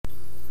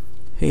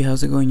Hey,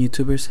 how's it going,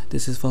 YouTubers?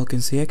 This is Falcon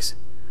CX,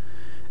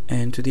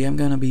 and today I'm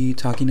gonna be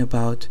talking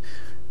about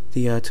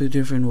the two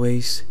different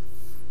ways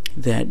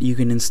that you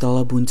can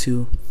install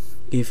Ubuntu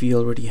if you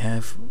already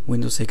have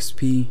Windows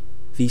XP,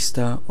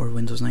 Vista, or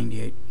Windows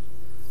 98.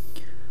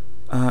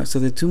 So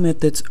the two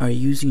methods are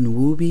using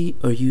Wubi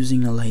or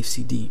using a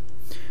LiveCD.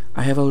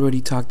 I have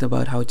already talked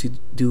about how to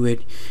do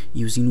it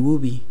using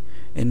Wubi,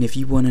 and if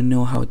you want to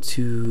know how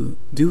to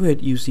do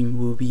it using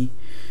Wubi,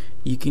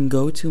 you can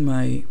go to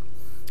my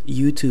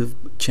YouTube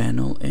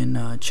channel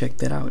and check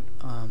that out.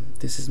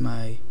 This is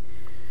my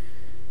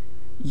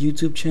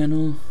YouTube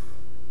channel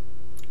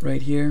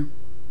right here.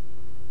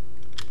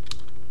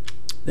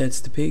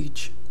 That's the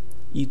page,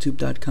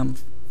 youtube.com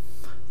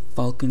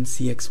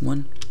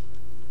falconcx1.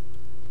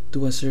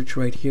 Do a search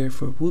right here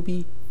for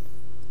Wubi,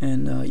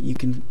 and you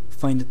can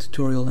find a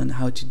tutorial on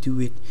how to do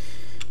it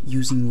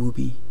using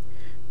Wubi.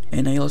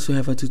 And I also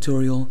have a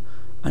tutorial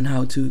on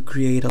how to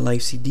create a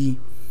LiveCD.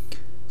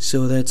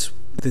 So that's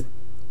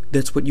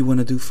what you want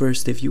to do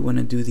first if you want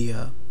to do the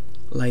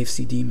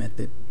LiveCD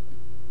method.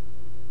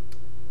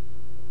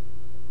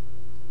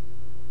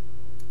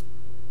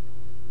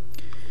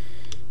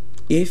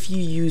 If you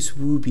use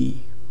Wubi,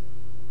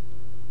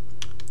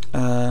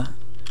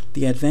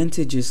 the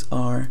advantages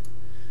are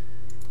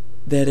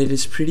that it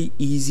is pretty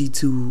easy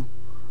to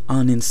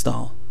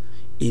uninstall.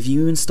 If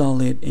you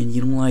install it and you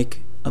don't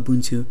like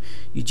Ubuntu,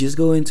 you just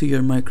go into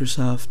your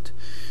Microsoft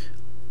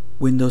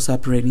Windows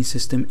operating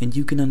system and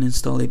you can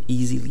uninstall it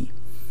easily.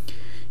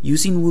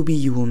 Using Wubi,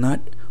 you will not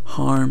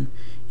harm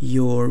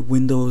your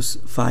Windows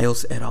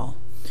files at all.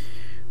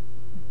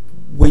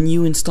 When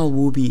you install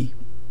Wubi,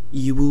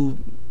 you will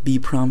be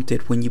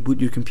prompted when you boot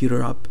your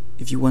computer up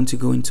if you want to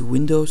go into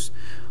Windows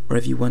or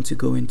if you want to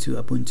go into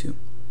Ubuntu.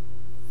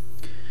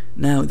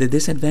 Now, the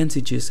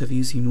disadvantages of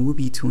using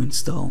Wubi to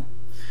install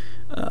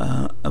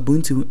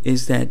Ubuntu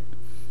is that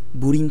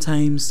booting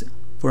times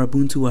for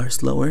Ubuntu are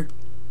slower.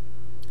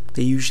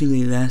 They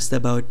usually last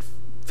about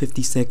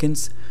 50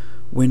 seconds.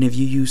 When if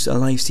you use a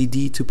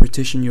LiveCD to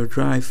partition your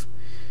drive,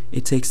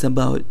 it takes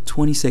about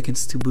 20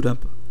 seconds to boot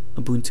up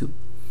Ubuntu.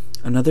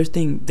 Another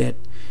thing that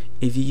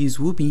if you use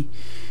Wubi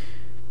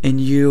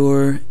and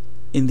you're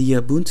in the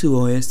Ubuntu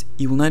OS,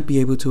 you will not be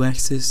able to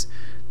access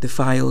the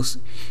files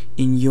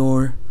in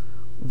your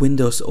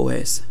Windows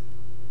OS.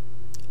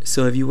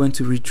 So if you want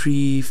to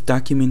retrieve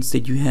documents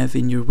that you have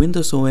in your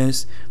Windows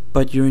OS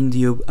but you're in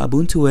the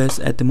Ubuntu OS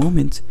at the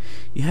moment,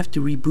 you have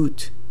to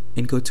reboot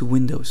and go to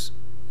Windows.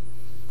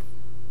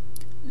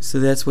 So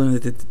that's one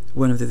of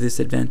the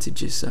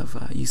disadvantages of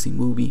using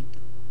Wubi.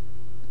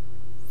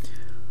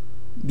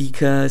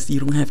 Because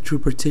you don't have true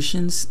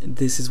partitions,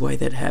 this is why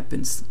that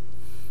happens.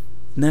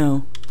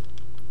 Now,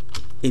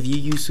 if you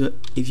use a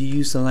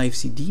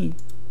LiveCD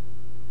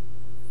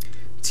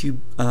to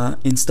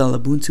install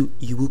Ubuntu,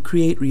 you will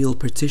create real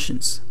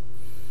partitions.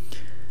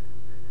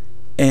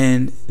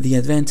 And the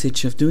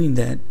advantage of doing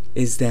that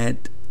is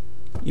that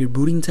your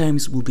booting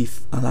times will be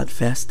a lot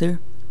faster.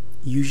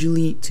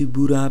 Usually to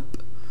boot up,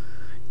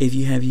 if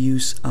you have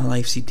used a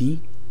LiveCD,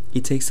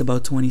 it takes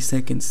about 20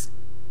 seconds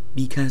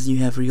because you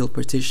have real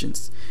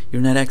partitions.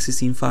 You're not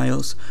accessing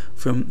files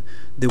from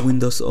the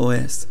Windows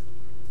OS.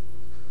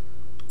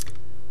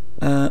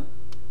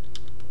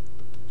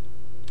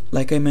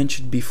 Like I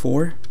mentioned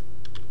before,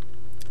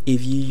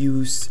 if you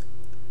use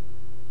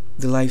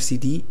the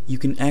LiveCD, you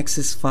can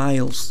access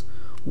files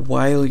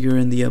while you're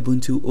in the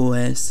Ubuntu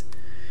OS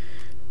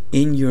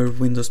in your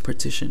Windows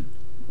partition.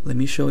 Let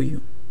me show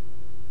you.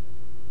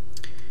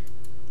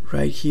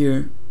 Right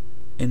here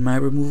in my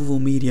removable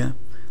media,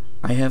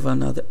 I have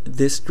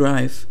this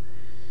drive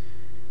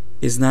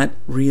is not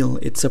real,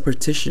 it's a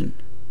partition,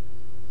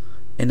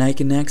 and I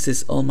can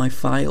access all my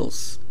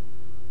files,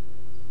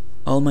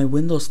 all my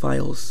Windows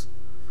files.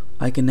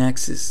 I can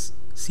access.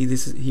 See,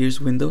 here's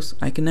Windows.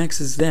 I can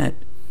access that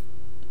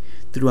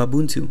through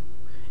Ubuntu,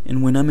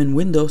 and when I'm in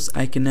Windows,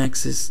 I can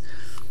access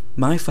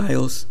my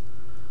files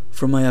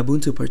from my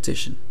Ubuntu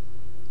partition.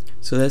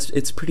 So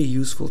it's pretty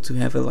useful to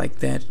have it like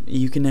that.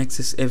 You can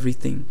access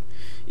everything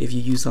if you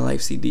use a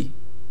LiveCD.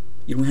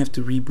 You don't have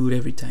to reboot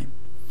every time.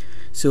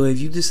 So if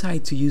you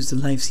decide to use the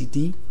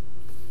LiveCD,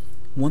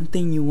 one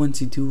thing you want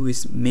to do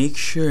is make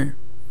sure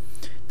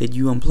that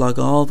you unplug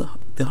all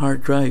the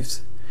hard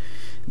drives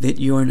that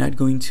you are not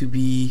going to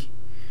be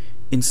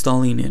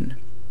installing in.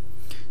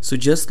 So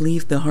just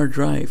leave the hard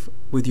drive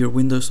with your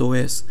Windows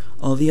OS.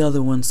 All the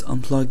other ones,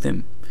 unplug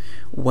them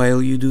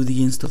while you do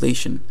the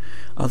installation.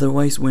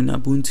 Otherwise, when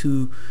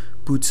Ubuntu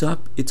boots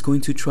up, it's going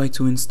to try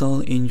to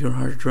install in your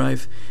hard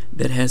drive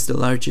that has the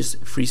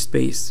largest free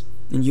space,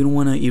 and you don't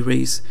want to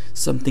erase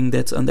something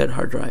that's on that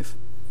hard drive.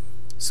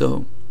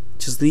 So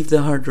just leave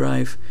the hard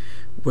drive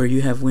where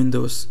you have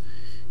Windows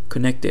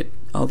connected.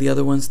 All the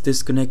other ones,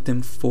 disconnect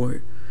them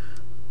for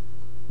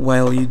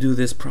while you do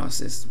this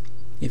process.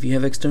 If you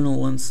have external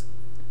ones,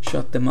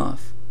 shut them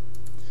off.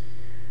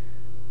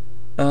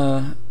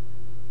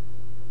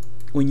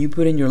 When you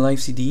put in your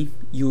LiveCD,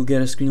 you will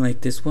get a screen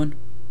like this one.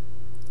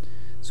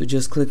 So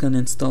just click on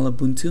install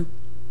Ubuntu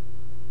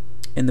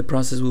and the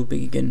process will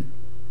begin.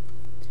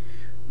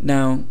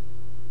 Now,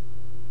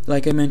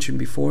 like I mentioned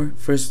before,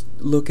 first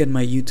look at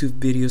my YouTube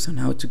videos on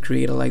how to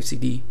create a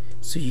LiveCD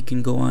so you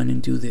can go on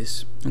and do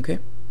this, okay?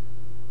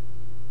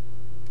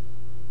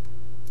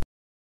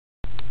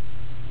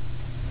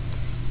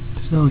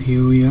 So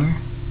here we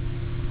are.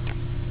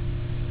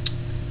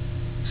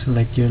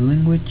 Select your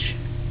language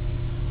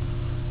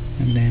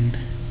and then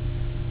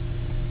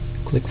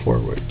click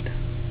forward.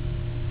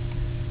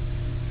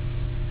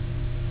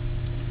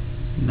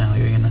 Now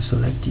you're gonna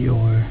select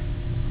your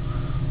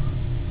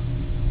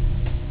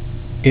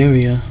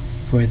area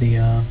for the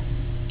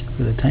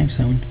time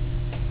zone.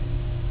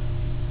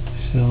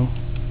 So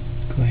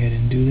go ahead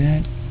and do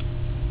that,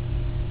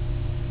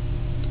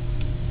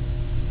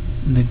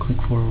 and then click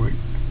forward.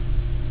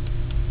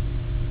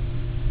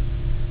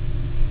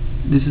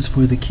 This is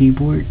for the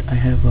keyboard. I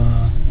have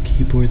a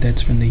keyboard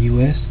that's from the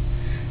US,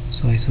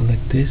 so I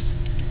select this,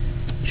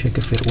 check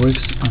if it works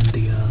on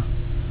the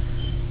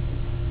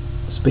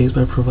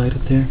spacebar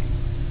provided there,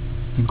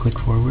 and click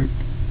forward.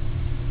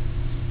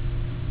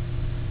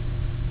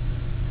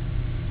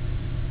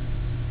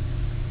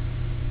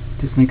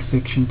 This next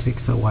section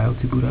takes a while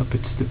to boot up.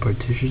 It's the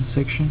partition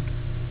section.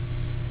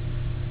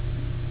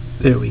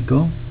 There we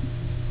go.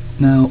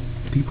 Now,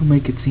 people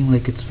make it seem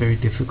like it's very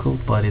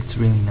difficult, but it's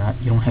really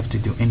not. You don't have to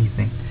do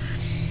anything.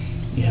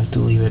 You have to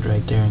leave it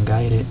right there and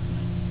guide it.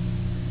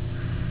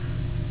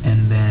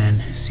 And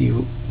then see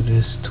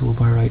this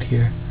toolbar right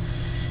here.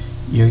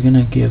 You're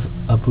gonna give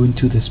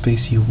Ubuntu the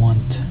space you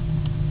want.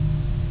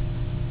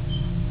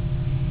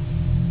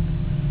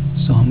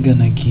 So I'm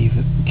gonna give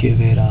it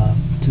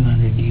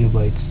 200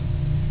 gigabytes,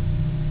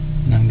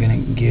 and I'm gonna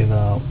give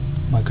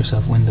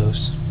Microsoft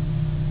Windows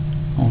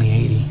only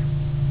 80.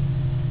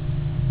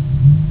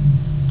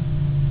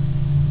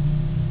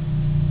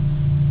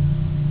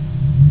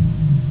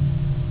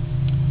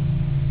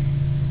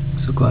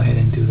 So go ahead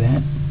and do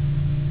that.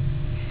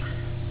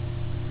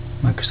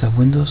 Microsoft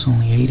Windows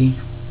only 80,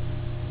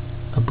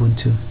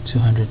 Ubuntu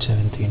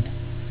 217,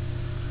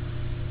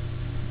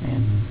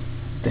 and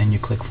then you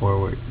click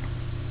forward.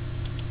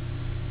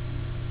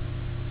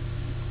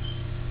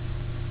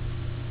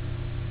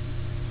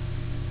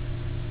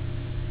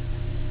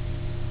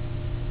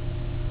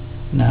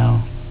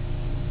 Now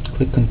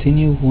click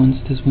continue once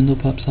this window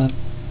pops up.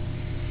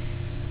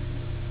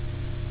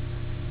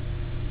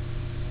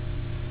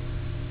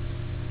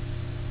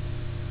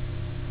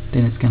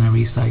 Then it's gonna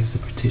resize the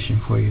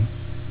partition for you.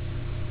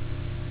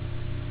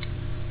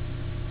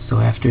 So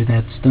after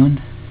that's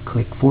done,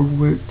 click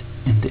forward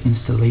and the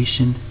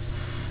installation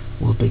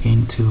will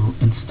begin to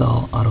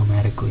install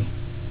automatically.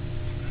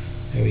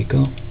 There we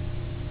go.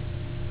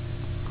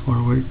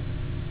 Forward.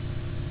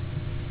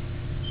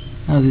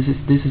 Now this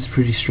is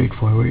pretty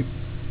straightforward.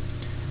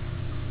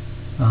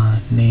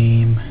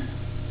 Name,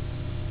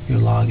 your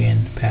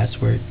login,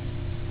 password,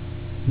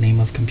 name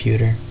of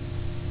computer.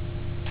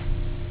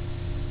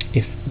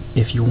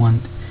 If you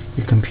want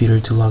your computer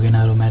to log in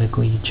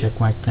automatically, you check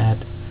mark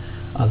that.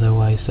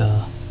 Otherwise,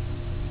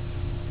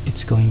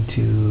 it's going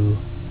to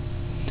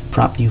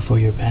prompt you for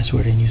your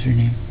password and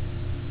username.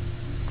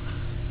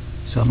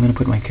 So I'm going to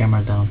put my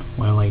camera down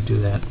while I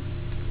do that.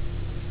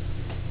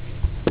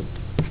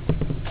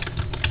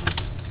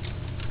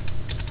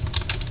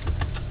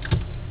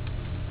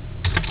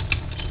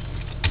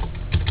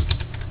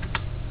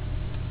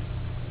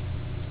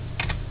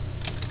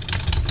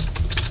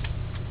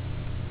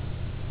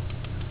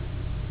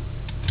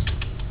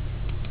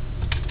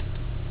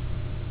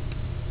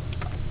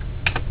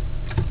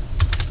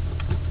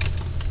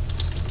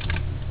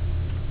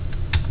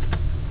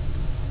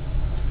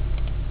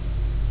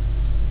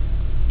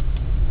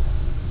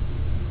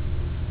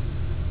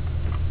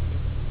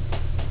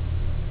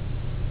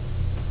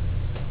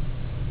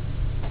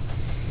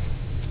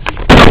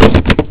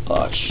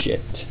 Oh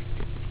shit.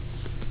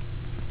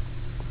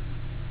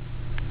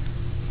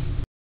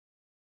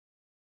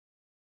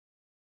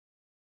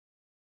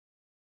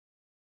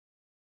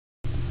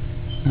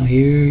 Now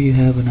here you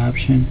have an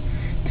option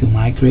to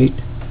migrate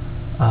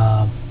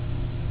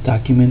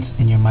documents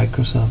in your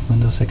Microsoft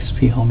Windows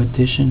XP Home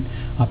Edition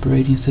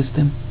operating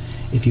system.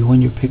 If you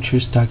want your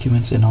pictures,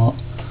 documents, and all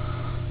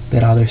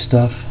that other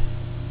stuff,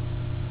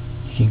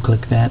 you can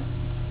click that.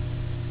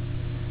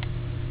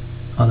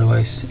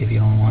 Otherwise, if you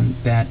don't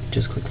want that,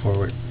 just click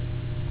forward.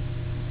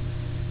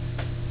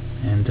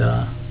 And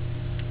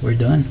we're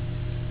done.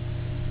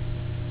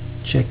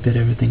 Check that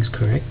everything's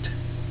correct,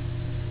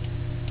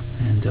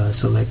 and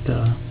select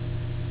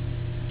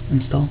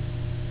install.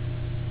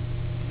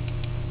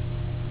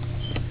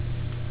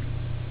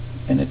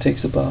 And it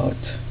takes about,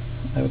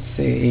 I would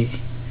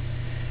say,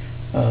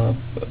 a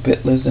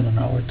bit less than an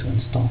hour to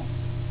install.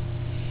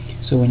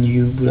 So when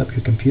you boot up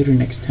your computer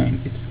next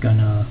time, it's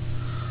gonna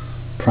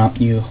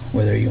prompt you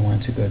whether you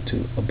want to go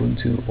to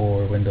Ubuntu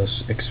or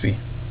Windows XP.